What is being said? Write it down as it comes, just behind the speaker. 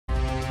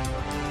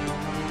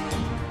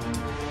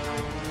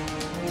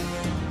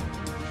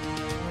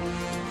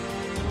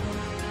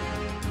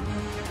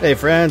Hey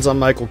friends, I'm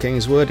Michael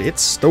Kingswood.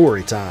 It's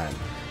story time.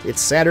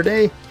 It's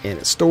Saturday, and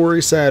it's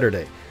Story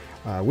Saturday.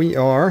 We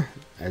are,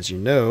 as you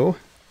know,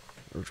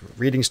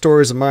 reading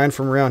stories of mine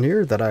from around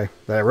here that I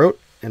wrote,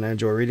 and I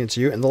enjoy reading to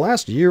you. In the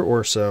last year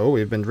or so,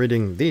 we've been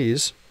reading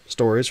these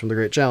stories from the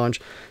Great Challenge,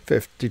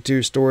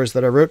 52 stories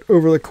that I wrote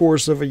over the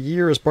course of a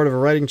year as part of a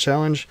writing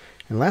challenge.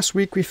 And last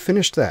week we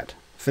finished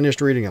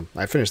reading them.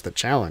 I finished the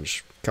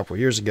challenge a couple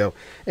years ago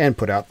and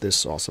put out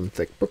this awesome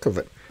thick book of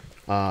it.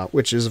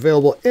 Which is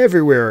available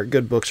everywhere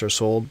good books are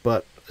sold,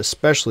 but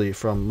especially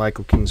from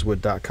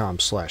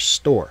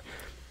michaelkingswood.com/store.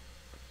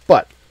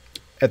 But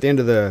at the end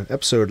of the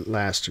episode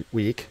last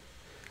week,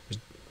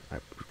 I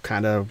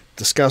kind of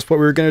discussed what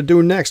we were going to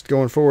do next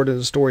going forward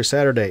into Story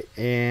Saturday,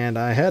 and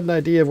I had an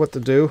idea of what to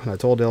do. I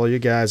told all you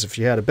guys if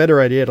you had a better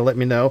idea to let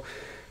me know,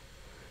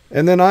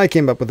 and then I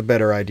came up with a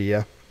better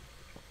idea.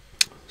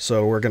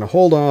 So we're going to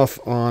hold off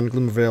on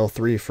Gloomvale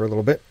 3 for a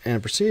little bit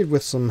and proceed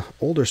with some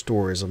older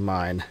stories of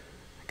mine.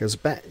 Because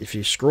if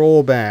you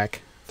scroll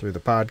back through the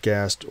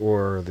podcast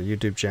or the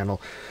YouTube channel,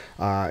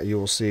 you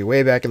will see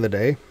way back in the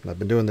day, I've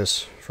been doing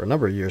this for a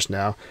number of years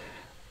now,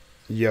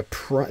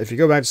 if you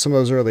go back to some of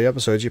those early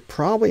episodes, you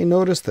probably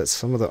noticed that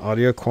some of the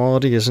audio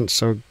quality isn't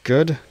so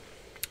good.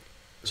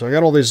 So I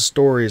got all these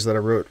stories that I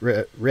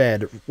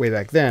read way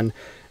back then,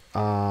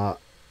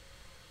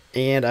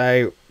 and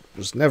I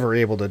was never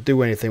able to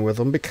do anything with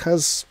them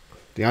because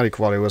the audio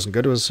quality wasn't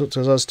good. It was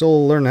because I was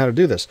still learning how to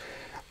do this.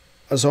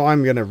 So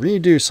I'm going to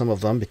redo some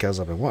of them because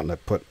I've been wanting to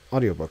put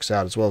audiobooks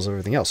out as well as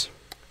everything else.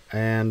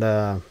 And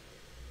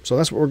so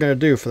that's what we're going to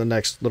do for the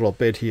next little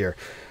bit here.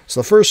 So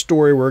the first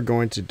story we're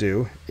going to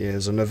do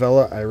is a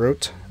novella I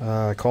wrote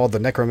called The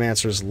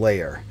Necromancer's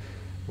Lair,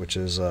 which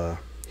is a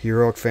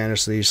heroic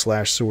fantasy /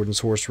 sword and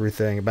sorcery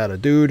thing about a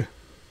dude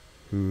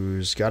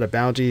who's got a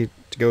bounty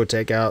to go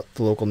take out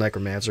the local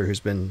necromancer who's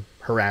been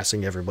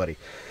harassing everybody.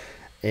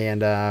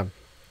 And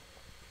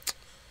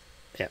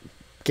it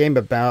came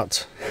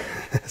about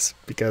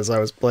because I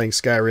was playing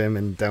Skyrim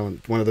and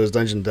down one of those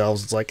dungeon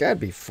delves. It's like, that'd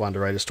be fun to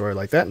write a story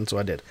like that, and so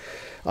I did.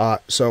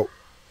 So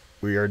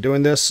we are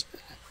doing this.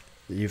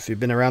 If you've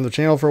been around the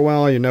channel for a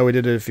while, you know we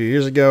did it a few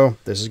years ago.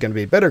 This is going to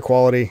be better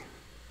quality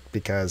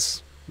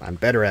because I'm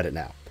better at it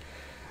now.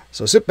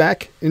 So sit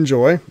back,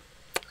 enjoy.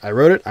 I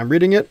wrote it, I'm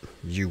reading it.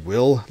 You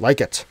will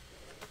like it.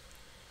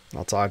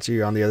 I'll talk to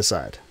you on the other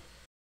side.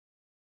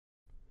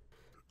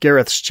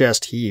 Gareth's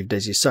chest heaved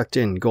as he sucked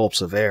in gulps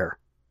of air.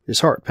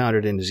 His heart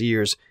pounded in his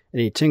ears, and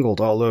he tingled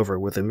all over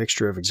with a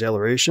mixture of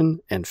exhilaration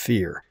and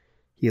fear.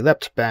 He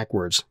leapt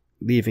backwards,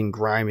 leaving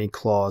grimy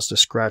claws to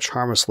scratch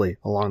harmlessly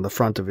along the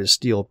front of his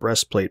steel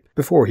breastplate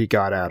before he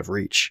got out of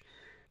reach.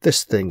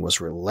 This thing was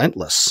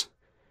relentless.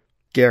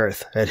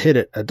 Gareth had hit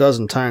it a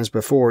dozen times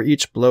before,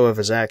 each blow of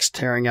his axe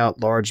tearing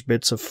out large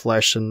bits of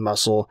flesh and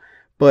muscle,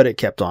 but it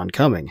kept on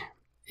coming.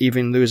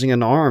 Even losing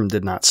an arm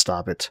did not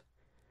stop it.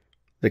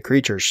 The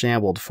creature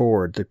shambled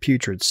forward, the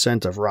putrid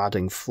scent of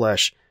rotting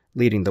flesh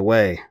leading the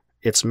way.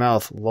 Its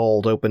mouth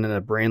lolled open in a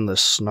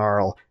brainless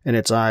snarl, and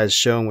its eyes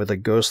shone with a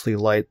ghostly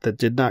light that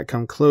did not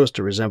come close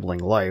to resembling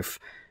life,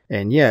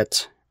 and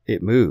yet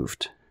it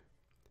moved.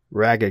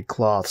 Ragged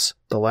cloths,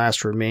 the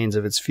last remains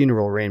of its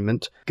funeral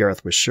raiment,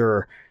 Gareth was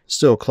sure,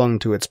 still clung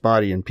to its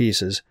body in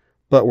pieces,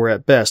 but were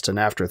at best an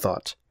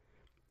afterthought.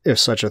 If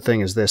such a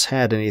thing as this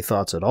had any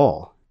thoughts at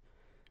all.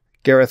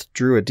 Gareth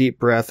drew a deep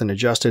breath and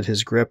adjusted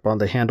his grip on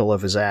the handle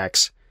of his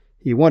axe.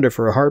 He wondered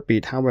for a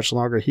heartbeat how much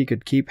longer he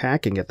could keep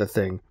hacking at the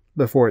thing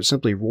before it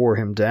simply wore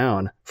him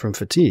down from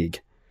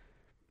fatigue.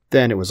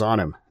 Then it was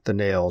on him, the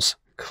nails,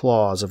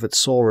 claws of its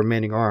sole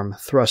remaining arm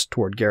thrust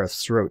toward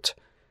Gareth's throat.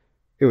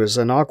 It was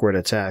an awkward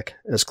attack,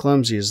 as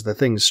clumsy as the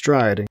thing's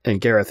stride,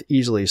 and Gareth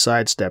easily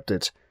sidestepped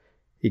it.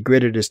 He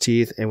gritted his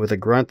teeth and with a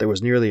grunt that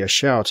was nearly a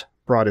shout,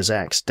 brought his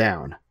axe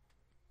down.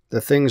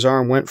 The thing's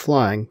arm went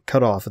flying,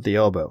 cut off at the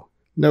elbow.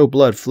 No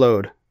blood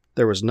flowed.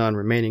 There was none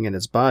remaining in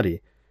its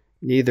body.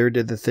 Neither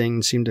did the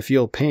thing seem to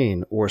feel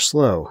pain or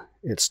slow.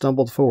 It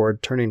stumbled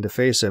forward, turning to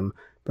face him,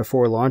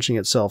 before launching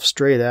itself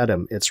straight at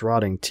him, its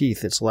rotting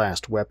teeth its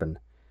last weapon.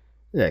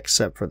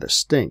 Except for the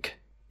stink.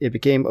 It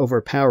became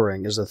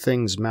overpowering as the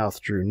thing's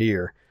mouth drew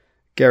near.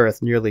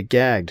 Gareth nearly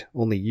gagged,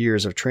 only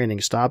years of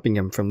training stopping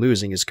him from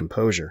losing his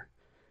composure.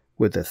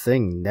 Would the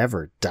thing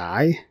never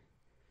die?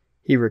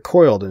 He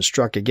recoiled and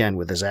struck again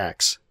with his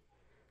axe.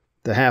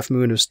 The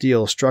half-moon of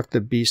steel struck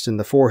the beast in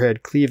the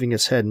forehead, cleaving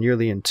its head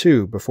nearly in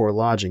two before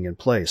lodging in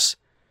place.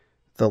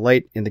 The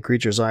light in the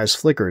creature's eyes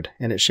flickered,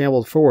 and it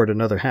shambled forward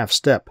another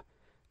half-step.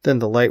 Then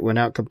the light went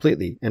out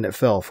completely, and it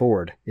fell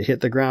forward. It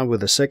hit the ground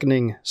with a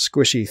sickening,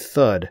 squishy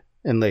thud,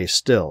 and lay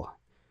still.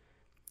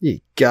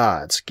 "Ye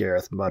gods,"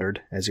 Gareth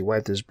muttered, as he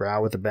wiped his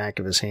brow with the back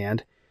of his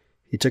hand.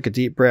 He took a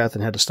deep breath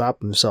and had to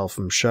stop himself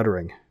from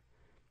shuddering.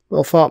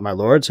 "Well fought, my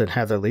lord," said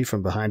Hatherley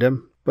from behind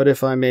him. "But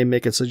if I may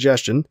make a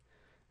suggestion—"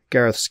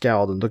 Gareth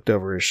scowled and looked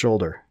over his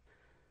shoulder.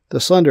 The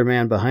slender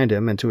man behind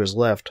him and to his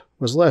left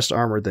was less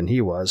armored than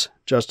he was,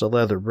 just a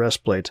leather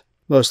breastplate,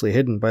 mostly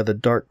hidden by the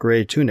dark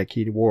gray tunic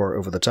he wore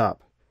over the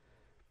top.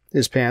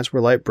 His pants were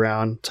light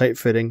brown,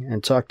 tight-fitting,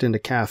 and tucked into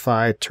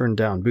calf-high,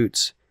 turned-down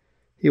boots.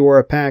 He wore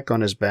a pack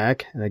on his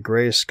back, and a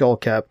gray skull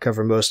cap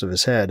covered most of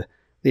his head,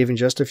 leaving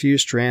just a few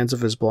strands of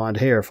his blond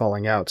hair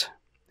falling out.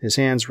 His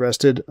hands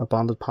rested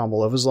upon the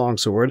pommel of his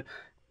longsword,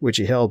 which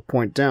he held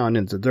point down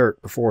in the dirt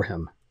before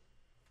him.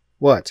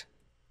 "What?"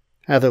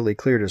 Hatherley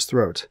cleared his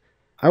throat.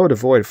 "I would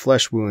avoid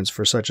flesh wounds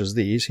for such as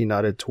these," he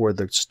nodded toward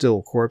the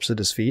still corpse at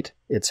his feet,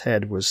 its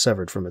head was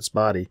severed from its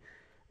body,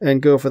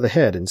 "and go for the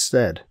head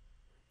instead."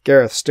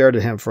 Gareth stared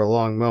at him for a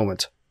long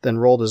moment, then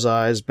rolled his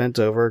eyes, bent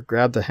over,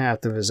 grabbed the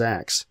haft of his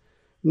axe.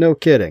 No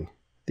kidding.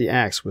 The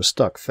axe was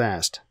stuck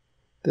fast.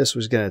 This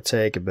was going to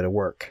take a bit of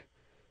work.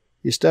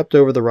 He stepped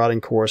over the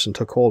rotting corpse and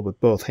took hold with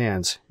both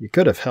hands. "You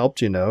could have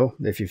helped, you know,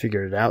 if you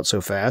figured it out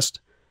so fast."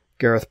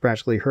 Gareth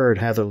practically heard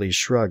Hatherley's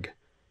shrug.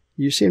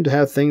 "You seem to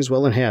have things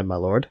well in hand, my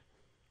lord."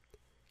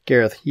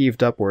 Gareth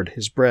heaved upward,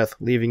 his breath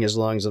leaving his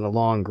lungs in a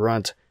long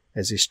grunt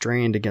as he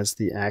strained against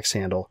the axe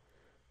handle.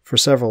 For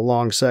several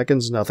long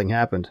seconds, nothing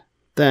happened.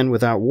 Then,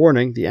 without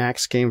warning, the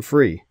axe came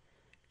free.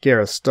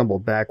 Gareth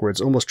stumbled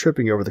backwards, almost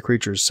tripping over the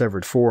creature's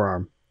severed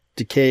forearm.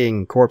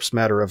 Decaying corpse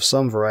matter of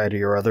some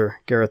variety or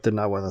other, Gareth did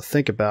not want to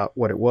think about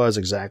what it was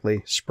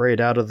exactly,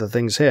 sprayed out of the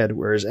thing's head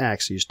where his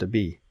axe used to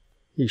be.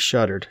 He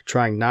shuddered,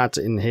 trying not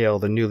to inhale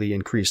the newly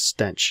increased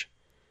stench.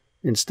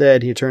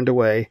 Instead, he turned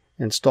away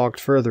and stalked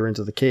further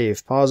into the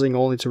cave, pausing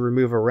only to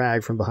remove a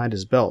rag from behind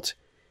his belt.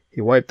 He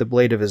wiped the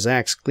blade of his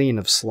axe clean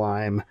of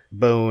slime,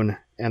 bone,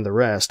 and the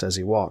rest as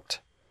he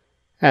walked.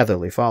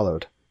 Hatherley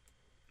followed.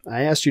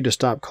 "I asked you to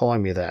stop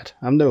calling me that.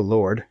 I'm no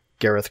lord,"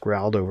 Gareth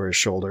growled over his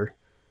shoulder.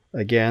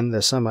 Again,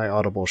 the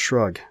semi-audible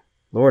shrug.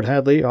 "Lord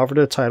Hadley offered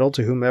a title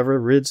to whomever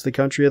rids the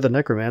country of the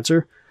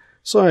Necromancer,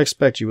 so I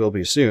expect you will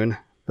be soon.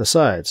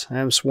 Besides, I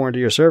am sworn to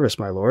your service,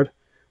 my lord.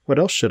 What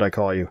else should I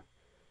call you?"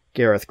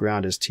 Gareth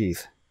ground his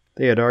teeth.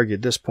 They had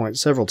argued this point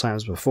several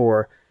times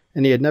before,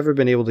 and he had never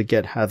been able to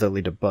get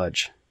Hatherley to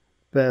budge.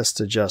 Best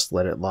to just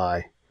let it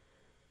lie.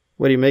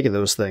 "What do you make of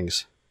those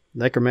things?"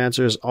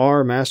 "Necromancers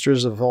are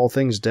masters of all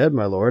things dead,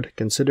 my lord.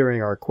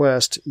 Considering our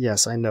quest—"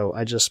 "Yes, I know.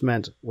 I just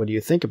meant, what do you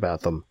think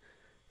about them?"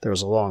 There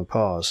was a long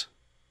pause.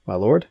 "My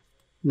lord?"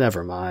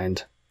 "Never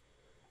mind."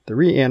 The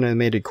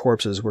reanimated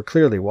corpses were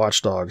clearly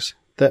watchdogs.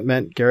 That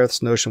meant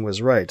Gareth's notion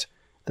was right.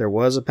 There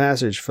was a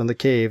passage from the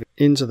cave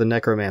into the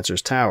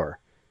Necromancer's tower.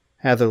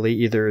 Hatherley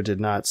either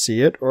did not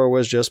see it, or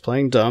was just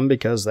playing dumb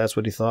because that's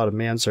what he thought a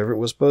manservant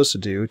was supposed to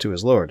do to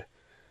his lord.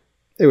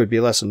 It would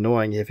be less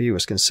annoying if he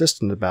was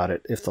consistent about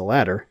it, if the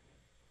latter.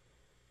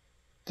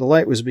 The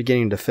light was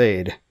beginning to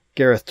fade.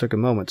 Gareth took a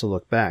moment to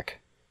look back.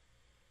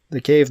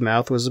 The cave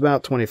mouth was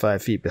about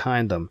 25 feet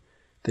behind them.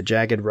 The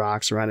jagged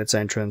rocks around its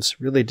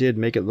entrance really did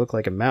make it look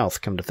like a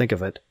mouth, come to think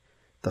of it.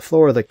 The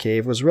floor of the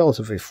cave was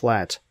relatively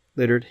flat,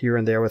 littered here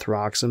and there with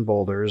rocks and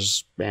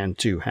boulders, and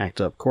 2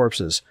 hacked-up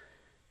corpses.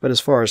 But as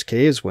far as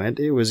caves went,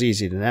 it was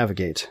easy to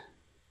navigate.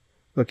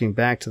 Looking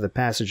back to the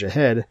passage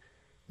ahead,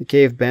 the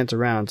cave bent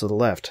around to the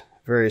left.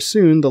 Very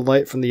soon, the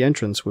light from the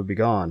entrance would be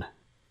gone.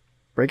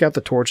 "Break out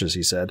the torches,"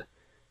 he said.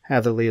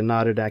 Hatherley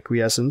nodded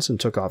acquiescence and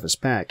took off his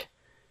pack.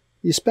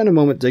 He spent a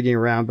moment digging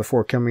around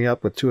before coming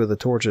up with 2 of the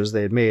torches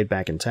they had made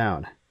back in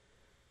town.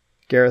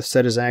 Gareth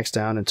set his axe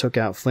down and took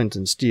out flint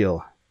and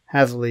steel.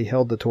 Hatherley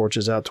held the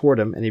torches out toward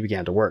him, and he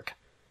began to work.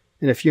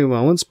 In a few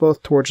moments,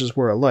 both torches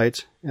were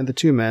alight, and the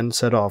 2 men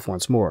set off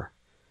once more.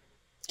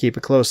 "Keep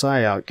a close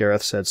eye out,"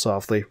 Gareth said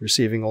softly,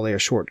 receiving only a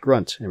short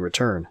grunt in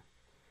return.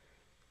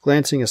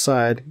 Glancing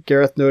aside,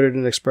 Gareth noted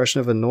an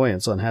expression of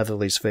annoyance on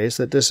Hatherley's face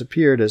that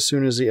disappeared as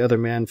soon as the other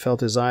man felt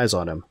his eyes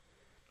on him.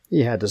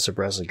 He had to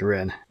suppress a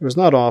grin. It was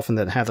not often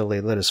that Hatherley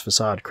let his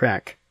facade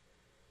crack.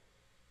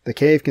 The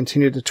cave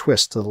continued to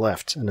twist to the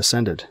left and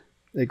ascended.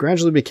 It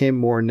gradually became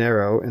more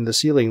narrow, and the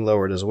ceiling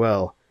lowered as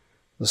well.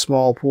 The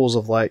small pools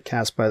of light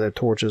cast by their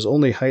torches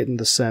only heightened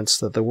the sense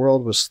that the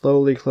world was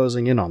slowly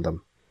closing in on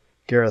them.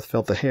 Gareth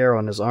felt the hair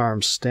on his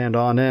arms stand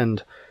on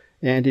end,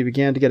 and he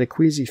began to get a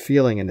queasy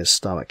feeling in his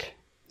stomach.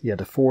 He had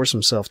to force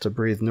himself to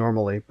breathe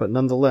normally, but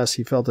nonetheless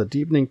he felt a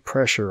deepening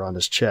pressure on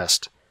his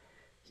chest.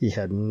 He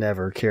had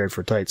never cared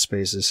for tight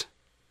spaces.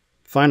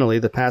 Finally,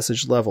 the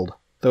passage leveled,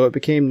 though it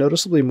became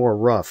noticeably more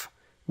rough,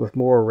 with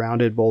more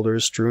rounded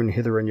boulders strewn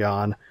hither and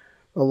yon,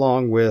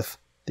 along with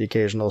the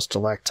occasional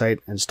stalactite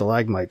and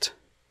stalagmite.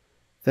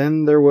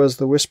 Then there was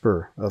the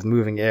whisper of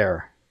moving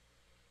air.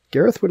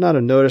 Gareth would not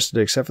have noticed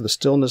it except for the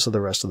stillness of the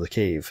rest of the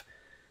cave.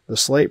 The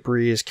slight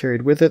breeze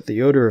carried with it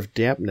the odor of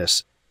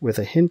dampness, with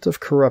a hint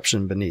of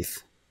corruption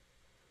beneath.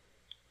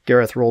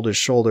 Gareth rolled his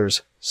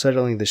shoulders,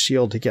 settling the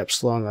shield he kept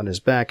slung on his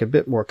back a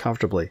bit more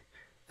comfortably.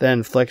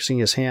 Then, flexing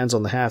his hands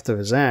on the haft of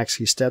his axe,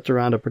 he stepped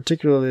around a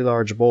particularly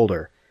large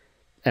boulder,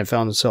 and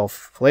found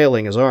himself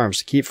flailing his arms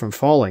to keep from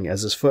falling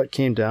as his foot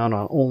came down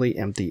on only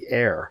empty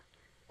air.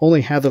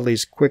 Only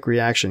Hatherley's quick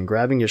reaction,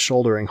 grabbing his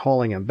shoulder and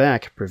hauling him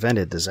back,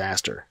 prevented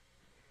disaster.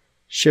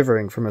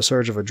 Shivering from a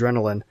surge of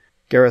adrenaline,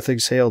 Gareth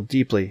exhaled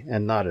deeply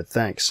and nodded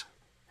thanks.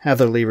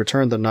 Hatherley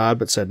returned the nod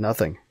but said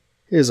nothing.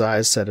 His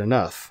eyes said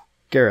enough.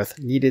 Gareth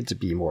needed to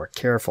be more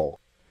careful.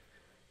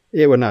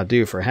 It would not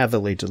do for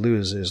Hatherley to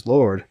lose his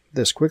lord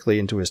this quickly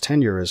into his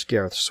tenure as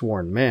Gareth's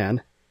sworn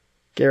man.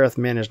 Gareth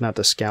managed not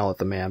to scowl at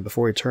the man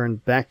before he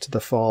turned back to the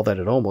fall that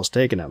had almost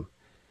taken him,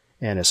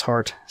 and his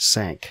heart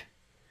sank.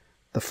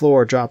 The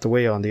floor dropped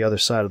away on the other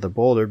side of the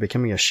boulder,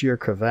 becoming a sheer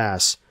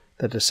crevasse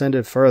that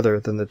descended further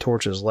than the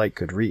torch's light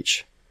could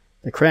reach.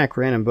 The crack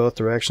ran in both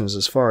directions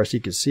as far as he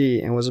could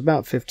see and was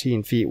about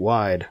 15 feet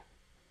wide,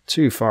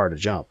 too far to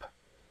jump.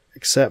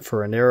 Except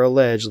for a narrow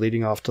ledge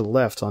leading off to the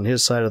left on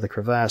his side of the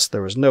crevasse,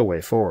 there was no way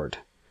forward.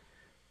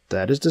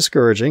 "That is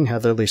discouraging,"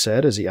 Heatherly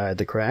said as he eyed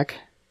the crack.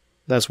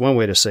 "That's one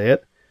way to say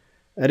it.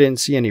 I didn't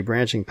see any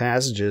branching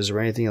passages or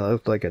anything that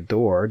looked like a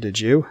door, did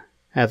you?"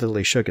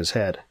 Heatherly shook his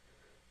head.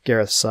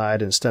 Gareth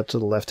sighed and stepped to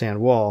the left-hand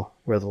wall,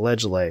 where the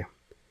ledge lay.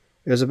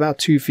 It was about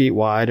 2 feet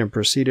wide and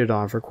proceeded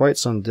on for quite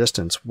some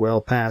distance,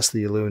 well past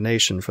the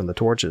illumination from the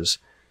torches.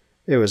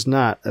 It was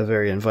not a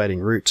very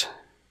inviting route.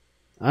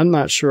 "I'm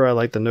not sure I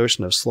like the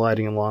notion of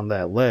sliding along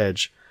that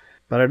ledge,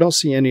 but I don't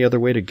see any other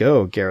way to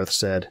go," Gareth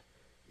said.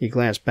 He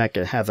glanced back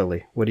at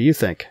Heatherly. "What do you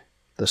think?"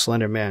 The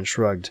slender man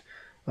shrugged.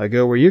 "I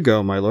go where you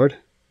go, my lord."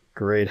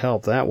 "Great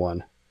help, that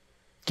one."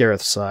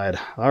 Gareth sighed.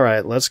 "All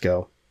right, let's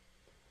go."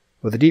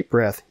 With a deep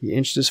breath, he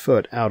inched his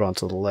foot out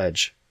onto the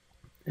ledge.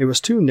 It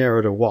was too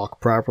narrow to walk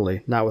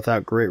properly, not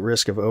without great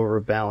risk of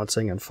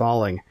overbalancing and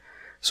falling,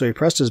 so he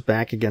pressed his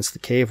back against the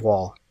cave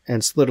wall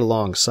and slid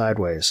along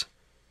sideways.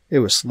 It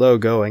was slow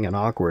going and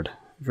awkward.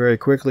 Very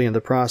quickly in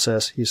the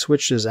process, he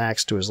switched his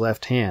axe to his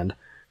left hand,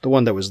 the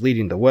one that was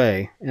leading the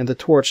way, and the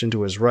torch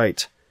into his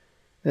right.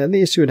 At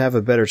least he would have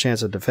a better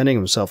chance of defending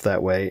himself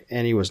that way,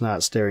 and he was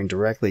not staring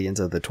directly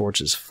into the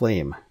torch's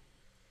flame.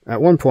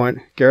 At one point,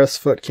 Gareth's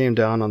foot came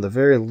down on the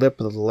very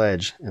lip of the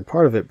ledge, and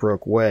part of it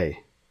broke away.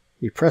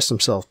 He pressed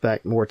himself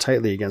back more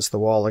tightly against the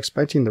wall,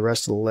 expecting the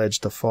rest of the ledge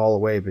to fall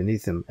away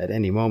beneath him at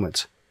any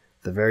moment.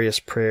 The various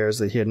prayers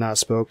that he had not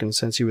spoken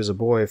since he was a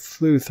boy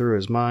flew through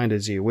his mind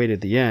as he awaited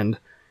the end,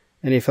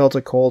 and he felt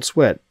a cold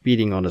sweat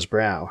beating on his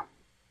brow.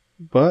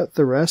 But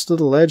the rest of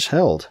the ledge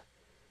held,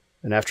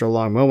 and after a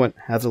long moment,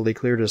 Heatherly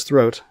cleared his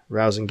throat,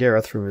 rousing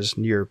Gareth from his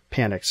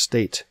near-panicked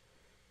state.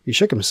 He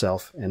shook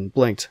himself and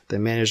blinked,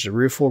 then managed a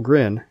rueful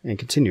grin and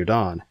continued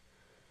on.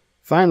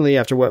 Finally,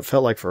 after what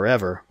felt like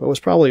forever, but was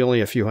probably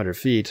only a few hundred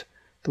feet,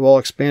 the wall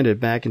expanded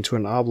back into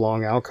an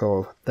oblong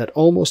alcove that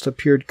almost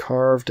appeared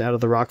carved out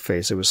of the rock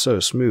face, it was so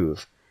smooth.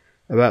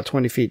 About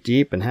 20 feet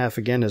deep and half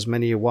again as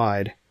many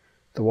wide,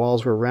 the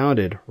walls were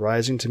rounded,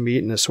 rising to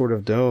meet in a sort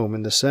of dome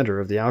in the center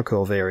of the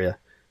alcove area.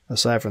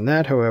 Aside from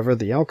that, however,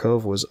 the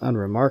alcove was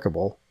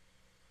unremarkable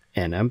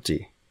and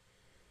empty.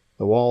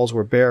 The walls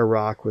were bare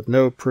rock with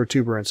no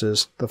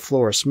protuberances, the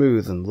floor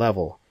smooth and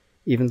level.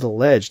 Even the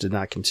ledge did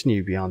not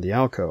continue beyond the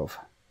alcove.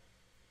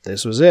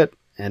 This was it.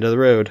 End of the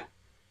road.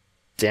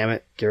 "Damn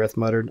it," Gareth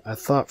muttered. "I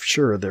thought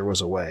sure there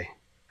was a way."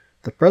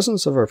 "The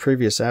presence of our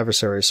previous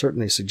adversary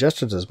certainly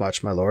suggested as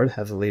much, my lord,"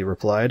 Heatherly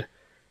replied,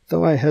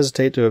 "though I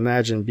hesitate to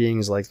imagine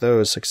beings like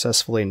those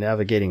successfully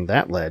navigating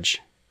that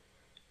ledge."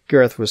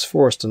 Gareth was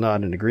forced to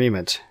nod in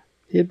agreement.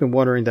 He had been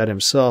wondering that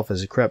himself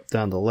as he crept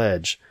down the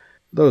ledge.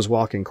 Those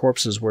walking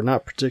corpses were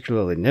not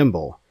particularly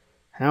nimble.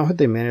 How had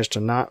they managed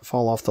to not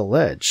fall off the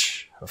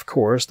ledge? Of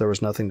course, there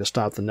was nothing to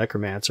stop the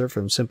Necromancer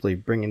from simply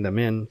bringing them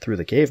in through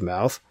the cave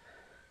mouth.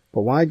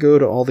 But why go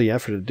to all the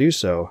effort to do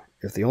so,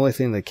 if the only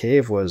thing in the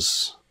cave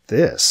was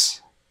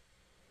this?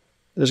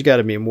 "There's got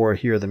to be more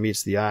here than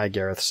meets the eye,"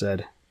 Gareth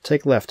said.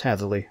 "Take left,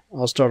 Heatherly.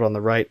 I'll start on the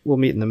right. We'll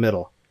meet in the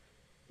middle."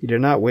 He did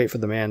not wait for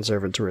the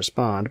manservant to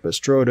respond, but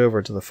strode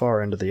over to the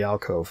far end of the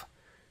alcove.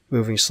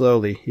 Moving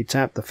slowly, he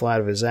tapped the flat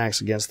of his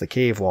axe against the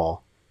cave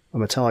wall. A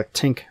metallic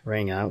tink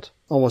rang out,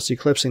 almost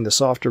eclipsing the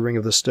softer ring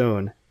of the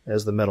stone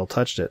as the metal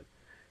touched it.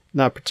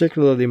 Not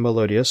particularly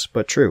melodious,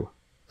 but true.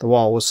 The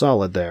wall was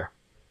solid there.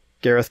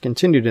 Gareth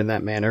continued in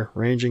that manner,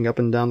 ranging up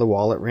and down the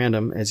wall at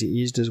random as he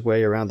eased his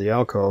way around the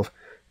alcove,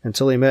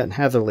 until he met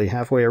Heatherly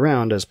halfway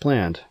around as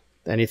planned.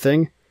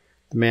 "Anything?"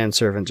 The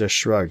manservant just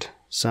shrugged.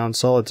 "Sounds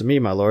solid to me,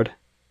 my lord."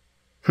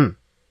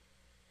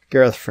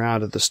 Gareth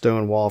frowned at the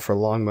stone wall for a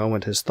long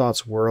moment, his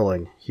thoughts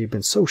whirling. He had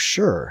been so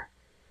sure.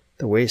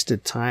 The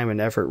wasted time and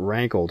effort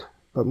rankled,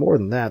 but more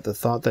than that, the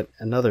thought that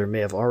another may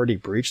have already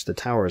breached the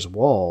tower's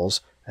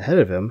walls ahead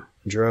of him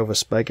drove a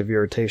spike of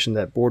irritation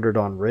that bordered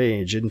on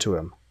rage into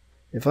him.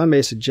 "If I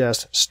may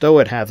suggest, stow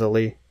it,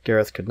 Heatherly,"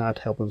 Gareth could not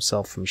help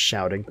himself from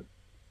shouting.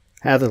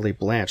 Heatherly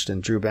blanched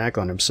and drew back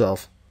on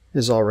himself,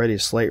 his already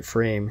slight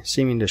frame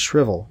seeming to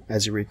shrivel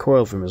as he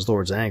recoiled from his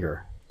lord's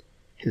anger.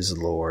 His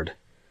lord.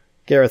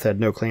 Gareth had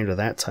no claim to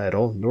that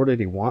title, nor did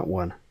he want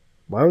one.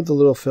 Why would the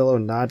little fellow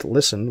not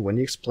listen when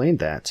he explained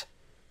that?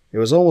 It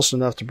was almost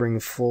enough to bring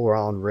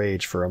full-on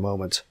rage for a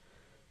moment.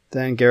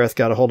 Then Gareth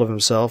got a hold of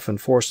himself and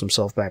forced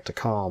himself back to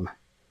calm.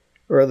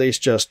 Or at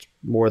least just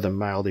more than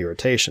mild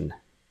irritation.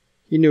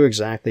 He knew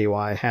exactly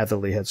why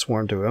Heatherly had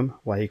sworn to him,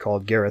 why he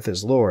called Gareth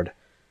his lord,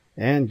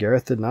 and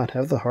Gareth did not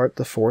have the heart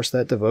to force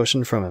that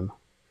devotion from him.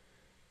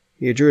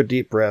 He drew a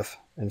deep breath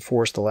and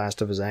forced the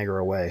last of his anger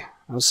away.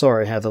 "I'm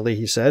sorry, Heatherly,"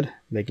 he said,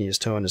 making his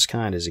tone as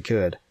kind as he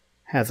could.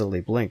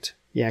 Heatherly blinked.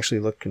 He actually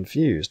looked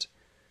confused.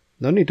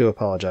 "No need to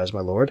apologize, my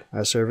lord.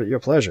 I serve at your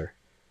pleasure."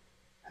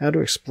 How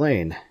to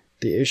explain?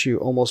 The issue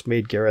almost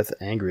made Gareth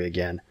angry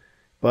again,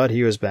 but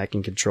he was back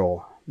in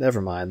control.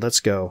 Never mind, let's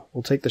go.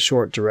 We'll take the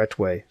short, direct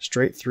way,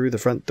 straight through the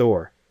front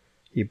door.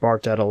 He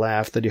barked out a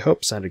laugh that he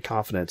hoped sounded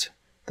confident.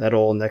 That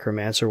old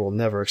necromancer will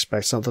never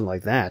expect something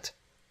like that.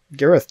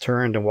 Gareth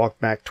turned and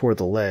walked back toward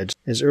the ledge,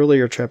 his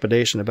earlier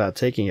trepidation about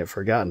taking it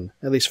forgotten,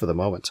 at least for the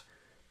moment.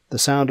 The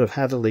sound of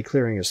Hatherley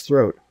clearing his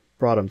throat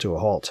brought him to a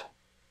halt.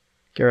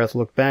 Gareth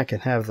looked back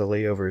at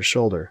Hatherley over his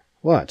shoulder.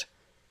 What?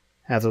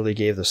 Hatherley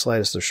gave the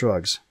slightest of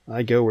shrugs.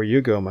 I go where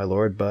you go, my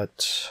lord,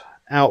 but...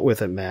 Out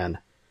with it, man.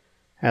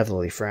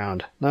 Hatherley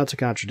frowned. Not to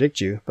contradict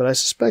you, but I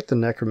suspect the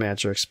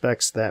necromancer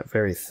expects that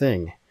very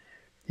thing.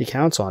 He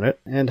counts on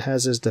it, and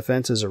has his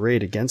defenses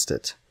arrayed against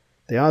it.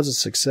 The odds of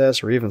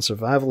success or even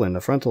survival in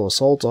a frontal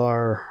assault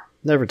are...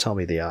 Never tell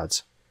me the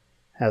odds.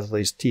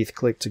 Hatherley's teeth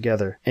clicked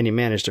together, and he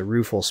managed a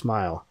rueful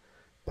smile.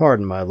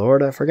 Pardon, my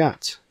lord, I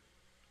forgot.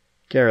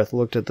 Gareth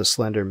looked at the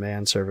slender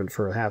manservant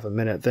for half a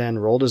minute, then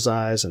rolled his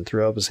eyes and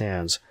threw up his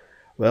hands.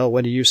 Well,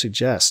 what do you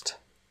suggest?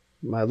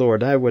 My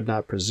lord, I would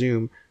not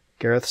presume...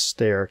 Gareth's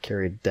stare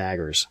carried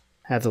daggers.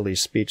 Hatherley's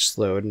speech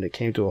slowed, and it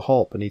came to a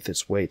halt beneath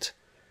its weight.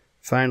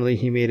 Finally,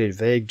 he made a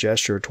vague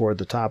gesture toward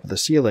the top of the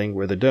ceiling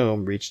where the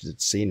dome reached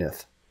its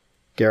zenith.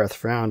 Gareth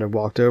frowned and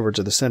walked over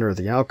to the center of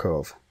the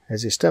alcove.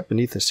 As he stepped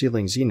beneath the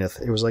ceiling zenith,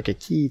 it was like a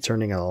key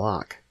turning in a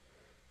lock.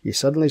 He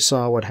suddenly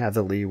saw what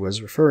Hatherley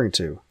was referring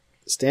to.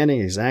 Standing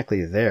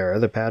exactly there,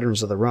 the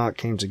patterns of the rock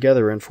came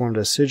together and formed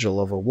a sigil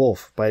of a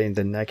wolf biting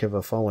the neck of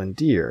a fallen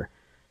deer,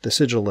 the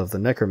sigil of the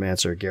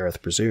necromancer,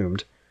 Gareth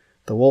presumed.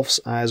 The wolf's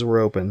eyes were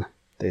open.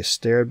 They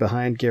stared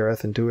behind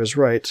Gareth and to his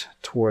right,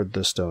 toward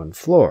the stone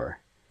floor.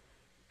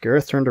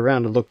 Gareth turned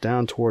around and looked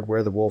down toward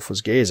where the wolf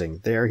was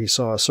gazing. There he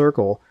saw a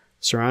circle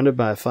surrounded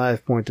by a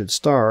 5-pointed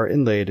star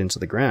inlaid into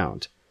the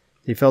ground.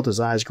 He felt his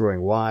eyes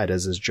growing wide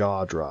as his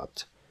jaw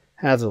dropped.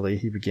 Hatherley,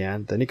 he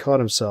began, then he caught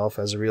himself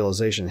as a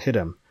realization hit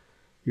him.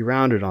 He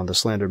rounded on the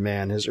slender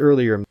man, his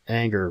earlier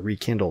anger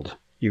rekindled.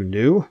 You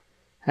knew?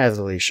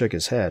 Hatherley shook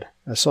his head.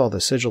 I saw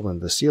the sigil in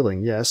the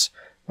ceiling, yes.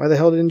 Why the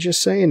hell didn't you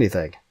say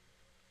anything?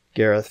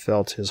 Gareth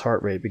felt his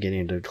heart rate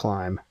beginning to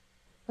climb.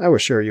 I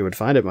was sure you would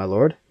find it, my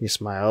lord. He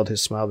smiled,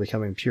 his smile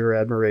becoming pure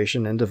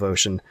admiration and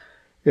devotion.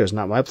 It was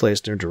not my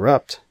place to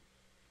interrupt.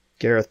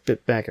 Gareth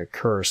bit back a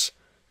curse,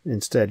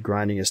 instead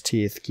grinding his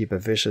teeth to keep a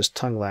vicious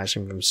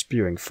tongue-lashing from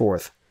spewing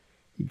forth.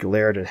 He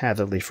glared at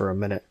Hatherley for a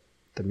minute.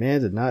 The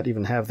man did not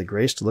even have the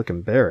grace to look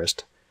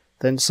embarrassed,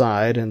 then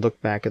sighed and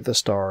looked back at the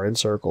star and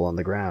circle on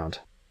the ground.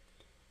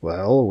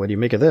 Well, what do you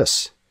make of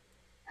this?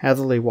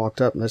 Hatherley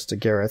walked up next to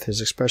Gareth, his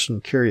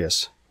expression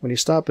curious. When he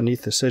stopped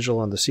beneath the sigil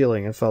on the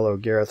ceiling and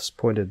followed Gareth's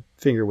pointed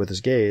finger with his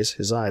gaze,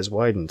 his eyes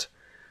widened.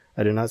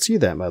 I did not see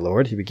that, my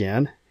lord, he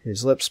began.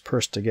 His lips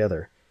pursed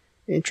together.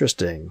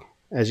 Interesting.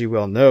 As you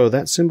well know,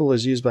 that symbol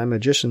is used by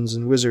magicians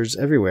and wizards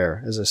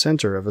everywhere as a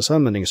center of a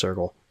summoning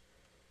circle.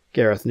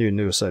 Gareth knew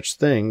no such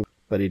thing,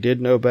 but he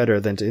did know better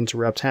than to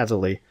interrupt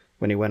Hatherley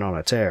when he went on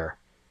a tear.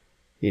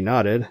 He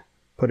nodded,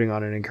 putting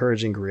on an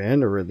encouraging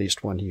grin, or at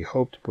least one he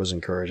hoped was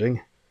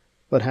encouraging.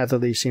 But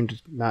Hatherley seemed to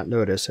not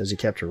notice as he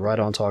kept right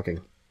on talking.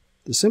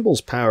 The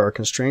symbol's power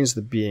constrains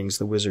the beings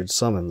the wizard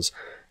summons,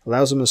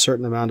 allows him a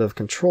certain amount of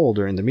control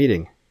during the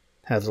meeting.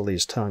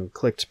 Hatherley's tongue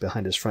clicked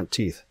behind his front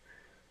teeth.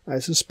 I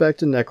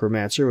suspect a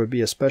necromancer would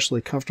be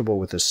especially comfortable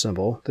with this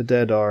symbol. The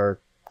dead are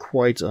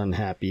quite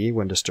unhappy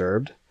when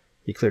disturbed.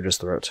 He cleared his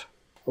throat.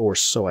 Or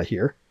so I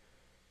hear.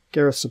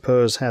 Gareth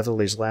supposed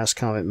Hatherley's last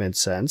comment made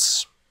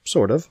sense.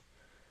 Sort of.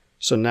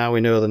 So now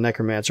we know the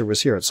necromancer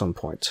was here at some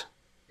point.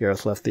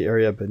 Gareth left the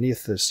area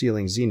beneath the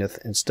ceiling zenith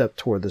and stepped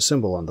toward the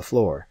symbol on the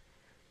floor.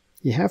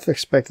 He half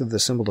expected the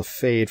symbol to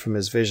fade from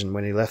his vision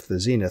when he left the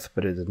zenith,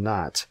 but it did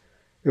not.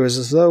 It was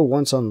as though,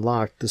 once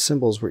unlocked, the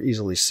symbols were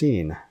easily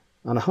seen.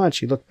 On a hunch,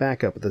 he looked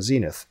back up at the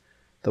zenith.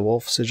 The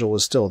wolf sigil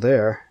was still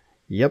there.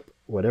 Yep,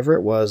 whatever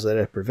it was that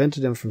had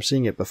prevented him from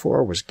seeing it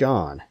before was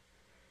gone.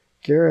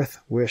 Gareth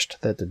wished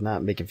that did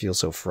not make him feel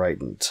so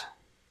frightened.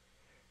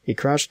 He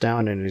crouched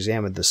down and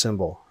examined the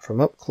symbol. From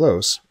up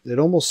close, it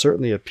almost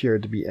certainly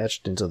appeared to be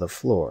etched into the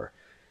floor.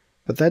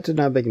 But that did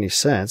not make any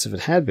sense. If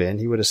it had been,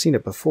 he would have seen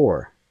it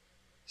before.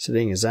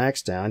 Setting his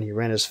axe down, he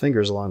ran his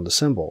fingers along the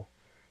symbol.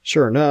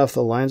 Sure enough,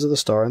 the lines of the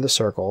star and the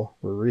circle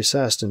were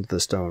recessed into the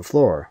stone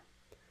floor.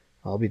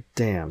 I'll be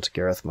damned,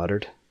 Gareth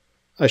muttered.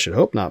 I should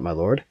hope not, my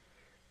lord.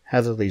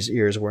 Hatherley's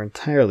ears were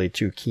entirely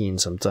too keen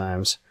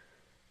sometimes.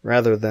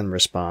 Rather than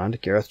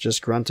respond, Gareth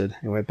just grunted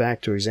and went back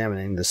to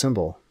examining the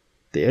symbol.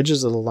 The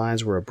edges of the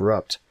lines were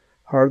abrupt,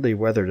 hardly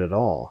weathered at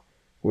all,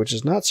 which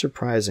is not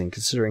surprising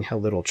considering how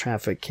little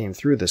traffic came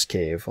through this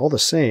cave. All the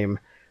same,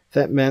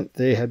 that meant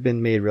they had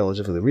been made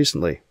relatively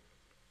recently.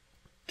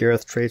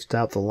 Gareth traced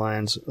out the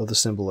lines of the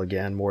symbol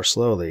again, more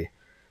slowly.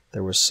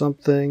 There was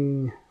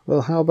something...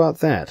 Well, how about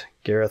that?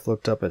 Gareth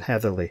looked up at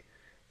Hatherley.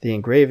 The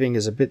engraving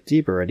is a bit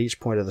deeper at each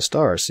point of the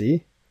star,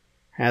 see?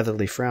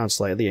 Hatherley frowned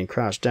slightly and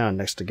crouched down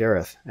next to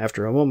Gareth.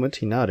 After a moment,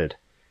 he nodded.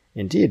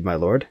 Indeed, my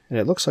lord, and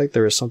it looks like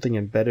there is something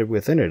embedded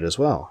within it as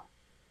well.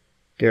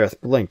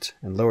 Gareth blinked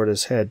and lowered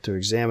his head to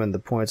examine the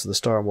points of the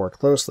star more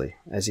closely.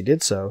 As he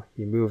did so,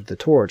 he moved the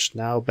torch,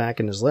 now back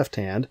in his left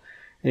hand,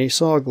 and he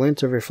saw a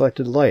glint of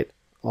reflected light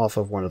off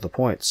of one of the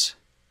points.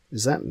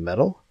 "Is that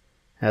metal?"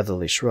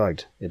 Hatherley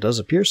shrugged. "It does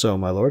appear so,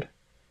 my lord."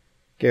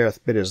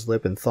 Gareth bit his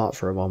lip in thought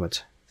for a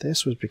moment.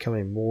 This was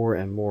becoming more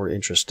and more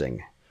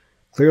interesting.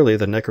 Clearly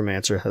the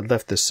Necromancer had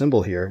left this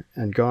symbol here,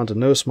 and gone to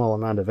no small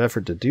amount of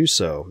effort to do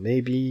so.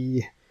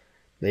 Maybe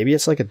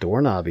it's like a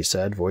doorknob, he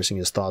said, voicing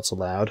his thoughts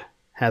aloud.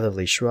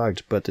 Hatherley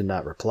shrugged, but did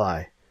not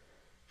reply.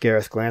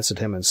 Gareth glanced at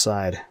him and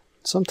sighed.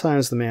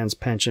 Sometimes the man's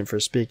penchant for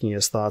speaking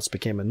his thoughts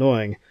became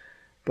annoying,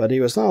 but he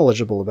was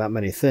knowledgeable about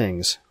many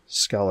things.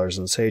 Scholars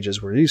and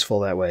sages were useful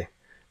that way.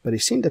 But he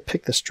seemed to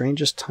pick the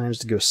strangest times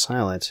to go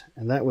silent,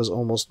 and that was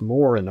almost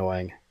more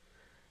annoying.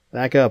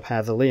 "Back up,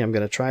 Hatherley. I'm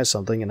going to try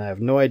something, and I have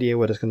no idea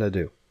what it's going to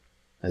do."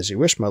 "As you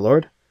wish, my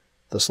lord."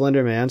 The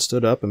slender man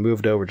stood up and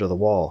moved over to the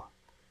wall.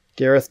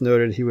 Gareth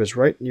noted he was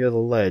right near the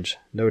ledge,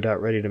 no doubt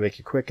ready to make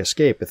a quick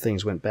escape if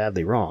things went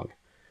badly wrong.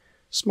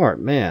 Smart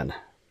man.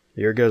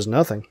 Here goes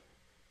nothing.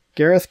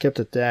 Gareth kept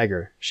a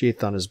dagger,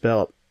 sheathed on his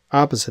belt,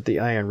 opposite the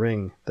iron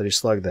ring that he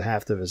slugged the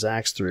haft of his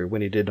axe through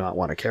when he did not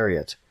want to carry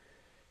it.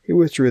 He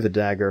withdrew the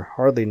dagger,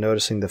 hardly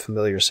noticing the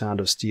familiar sound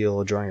of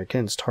steel drawing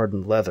against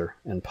hardened leather,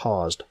 and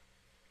paused.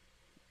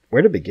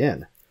 Where to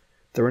begin?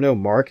 There were no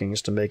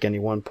markings to make any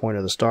one point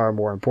of the star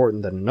more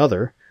important than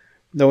another,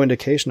 no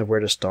indication of where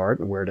to start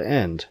and where to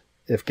end.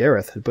 If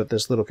Gareth had put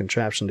this little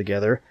contraption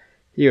together,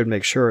 he would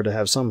make sure to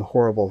have some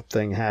horrible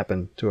thing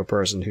happen to a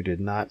person who did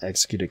not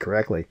execute it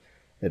correctly.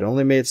 It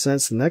only made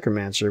sense the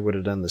Necromancer would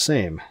have done the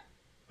same.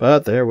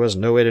 But there was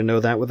no way to know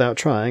that without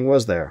trying,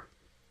 was there?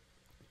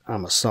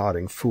 "I'm a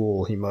sodding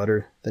fool," he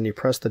muttered. Then he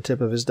pressed the tip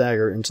of his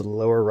dagger into the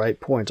lower right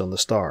point on the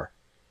star.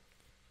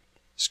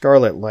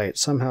 Scarlet light,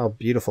 somehow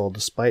beautiful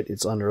despite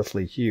its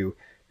unearthly hue,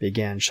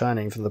 began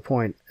shining from the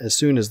point as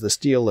soon as the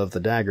steel of the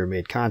dagger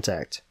made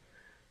contact.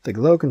 The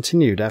glow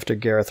continued after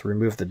Gareth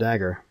removed the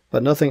dagger,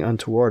 but nothing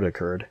untoward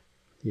occurred.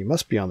 He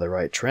must be on the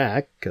right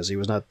track, because he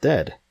was not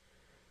dead.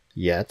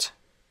 Yet.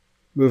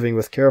 Moving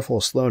with careful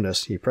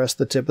slowness, he pressed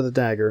the tip of the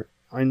dagger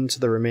into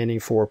the remaining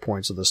 4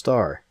 points of the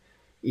star.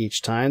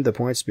 Each time the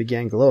points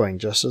began glowing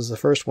just as the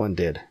first one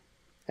did.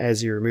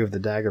 As he removed the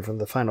dagger from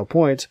the final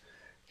point,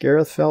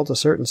 Gareth felt a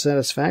certain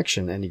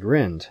satisfaction, and he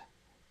grinned.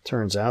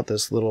 Turns out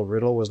this little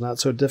riddle was not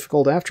so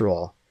difficult after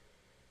all.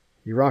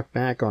 He rocked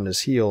back on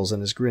his heels,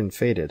 and his grin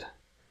faded.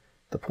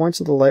 The points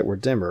of the light were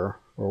dimmer,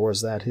 or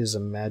was that his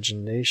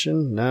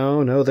imagination?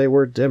 No, they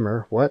were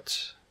dimmer.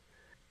 What?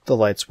 The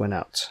lights went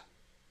out.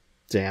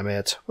 Damn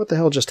it, what the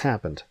hell just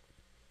happened?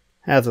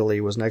 Hatherley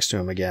was next to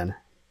him again.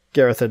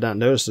 Gareth had not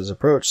noticed his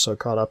approach, so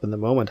caught up in the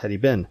moment had he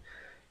been.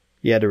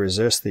 He had to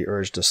resist the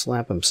urge to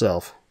slap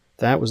himself.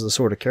 That was the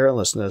sort of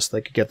carelessness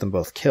that could get them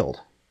both killed.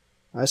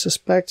 "I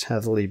suspect,"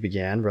 Hatherley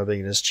began,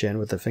 rubbing his chin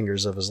with the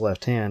fingers of his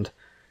left hand,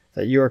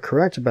 "that you are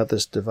correct about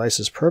this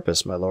device's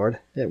purpose, my lord.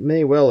 It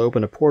may well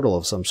open a portal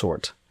of some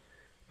sort.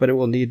 But it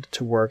will need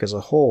to work as a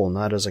whole,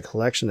 not as a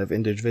collection of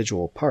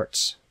individual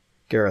parts."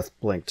 Gareth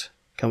blinked.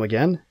 "Come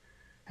again?"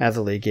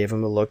 Hatherley gave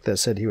him a look that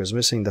said he was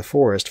missing the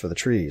forest for the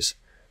trees.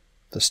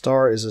 "The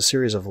star is a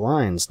series of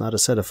lines, not a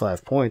set of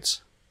 5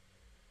 points.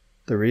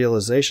 The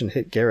realization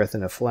hit Gareth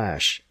in a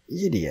flash.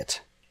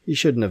 Idiot! He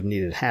shouldn't have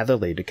needed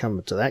Hatherley to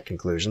come to that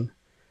conclusion.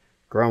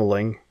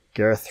 Grumbling,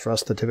 Gareth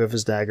thrust the tip of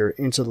his dagger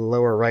into the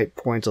lower right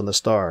point on the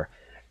star.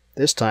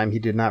 This time he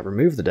did not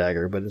remove the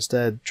dagger, but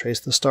instead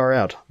traced the star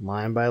out,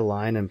 line by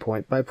line and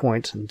point by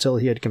point, until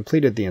he had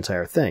completed the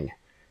entire thing.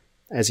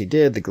 As he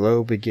did, the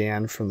glow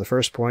began from the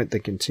first point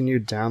that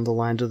continued down the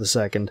line to the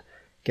second,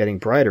 getting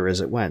brighter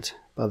as it went.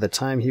 By the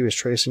time he was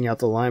tracing out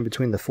the line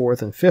between the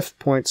 4th and 5th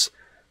points,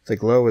 the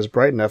glow was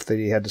bright enough that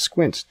he had to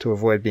squint to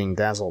avoid being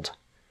dazzled.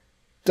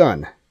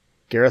 Done!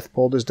 Gareth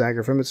pulled his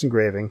dagger from its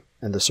engraving,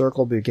 and the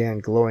circle began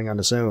glowing on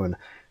its own,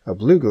 a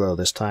blue glow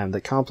this time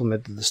that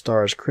complemented the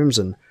star's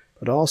crimson,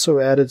 but also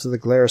added to the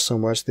glare so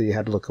much that he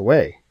had to look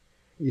away.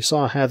 He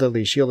saw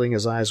Hatherley shielding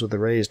his eyes with a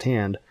raised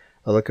hand,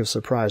 a look of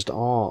surprised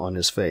awe on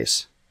his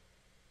face.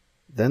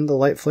 Then the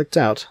light flicked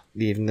out,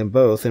 leaving them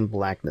both in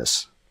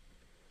blackness.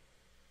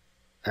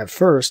 At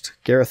first,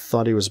 Gareth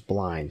thought he was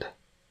blind.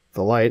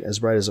 The light, as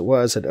bright as it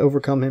was, had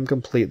overcome him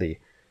completely.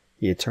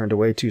 He had turned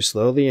away too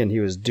slowly, and he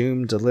was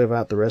doomed to live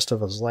out the rest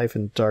of his life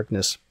in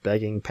darkness,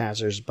 begging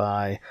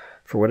passers-by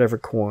for whatever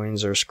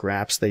coins or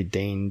scraps they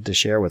deigned to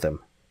share with him.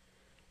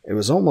 It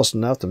was almost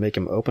enough to make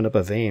him open up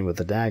a vein with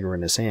the dagger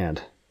in his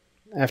hand.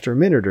 After a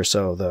minute or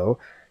so, though,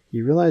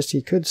 he realized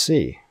he could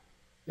see,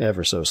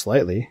 ever so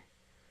slightly.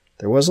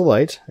 There was a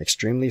light,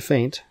 extremely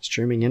faint,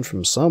 streaming in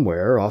from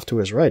somewhere off to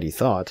his right, he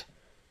thought.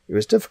 It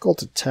was difficult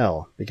to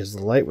tell, because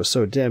the light was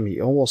so dim he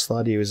almost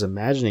thought he was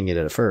imagining it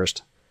at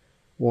first.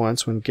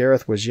 Once, when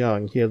Gareth was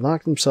young, he had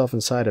locked himself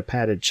inside a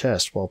padded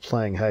chest while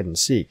playing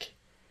hide-and-seek.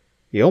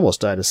 He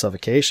almost died of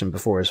suffocation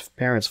before his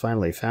parents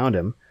finally found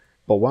him,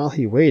 but while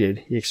he waited,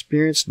 he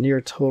experienced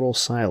near total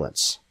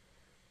silence.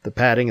 The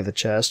padding of the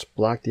chest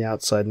blocked the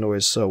outside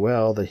noise so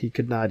well that he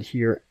could not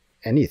hear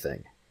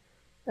anything.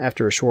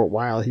 After a short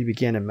while, he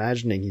began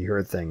imagining he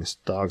heard things: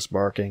 dogs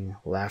barking,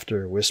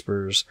 laughter,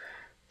 whispers,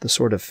 the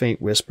sort of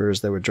faint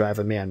whispers that would drive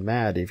a man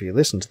mad if he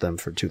listened to them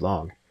for too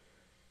long.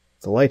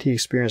 The light he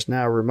experienced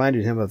now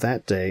reminded him of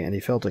that day, and he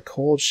felt a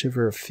cold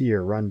shiver of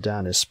fear run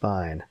down his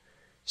spine.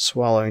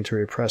 Swallowing to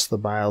repress the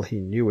bile he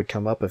knew would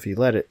come up if he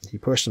let it, he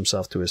pushed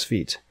himself to his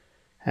feet.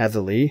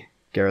 "Hatherley,"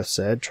 Gareth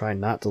said, trying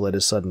not to let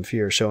his sudden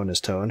fear show in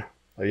his tone.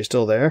 "Are you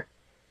still there?"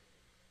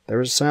 There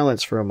was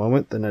silence for a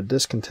moment, then a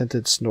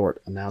discontented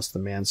snort announced the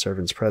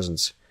manservant's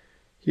presence.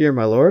 "Here,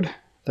 my lord.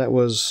 That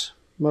was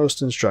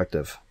most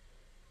instructive."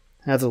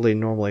 Hatherley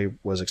normally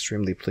was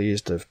extremely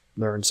pleased to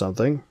learn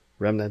something,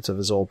 remnants of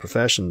his old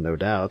profession, no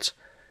doubt.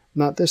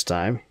 Not this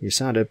time. He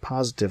sounded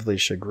positively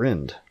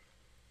chagrined.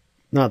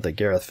 Not that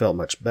Gareth felt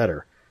much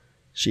better.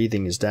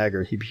 Sheathing his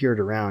dagger, he peered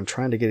around,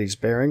 trying to get his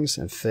bearings,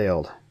 and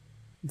failed.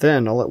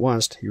 Then, all at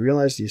once, he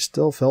realized he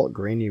still felt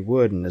grainy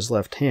wood in his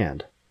left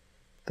hand.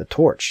 The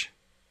torch.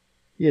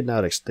 He had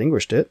not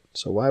extinguished it,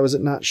 so why was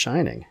it not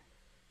shining?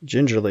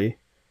 Gingerly,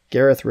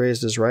 Gareth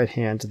raised his right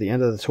hand to the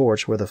end of the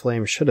torch where the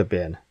flame should have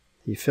been.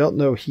 He felt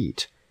no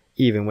heat,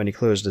 even when he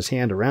closed his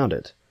hand around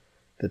it.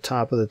 The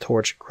top of the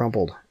torch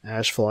crumpled,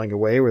 ash falling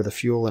away where the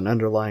fuel and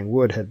underlying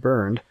wood had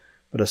burned,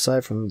 but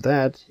aside from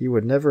that, he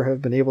would never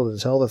have been able to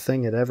tell the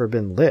thing had ever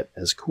been lit,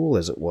 as cool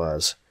as it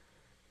was.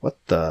 "What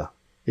the—"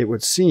 "It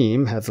would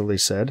seem," Hatherley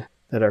said,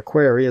 "that our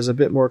quarry is a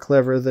bit more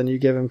clever than you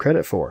give him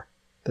credit for."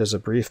 There's a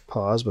brief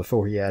pause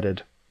before he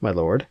added, "My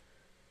lord."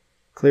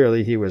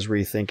 Clearly he was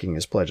rethinking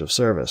his pledge of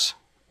service.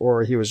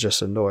 Or he was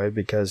just annoyed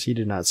because he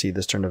did not see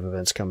this turn of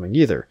events coming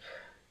either.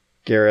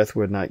 Gareth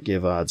would not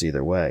give odds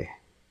either way.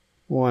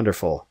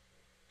 "Wonderful."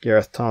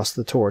 Gareth tossed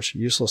the torch,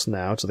 useless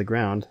now, to the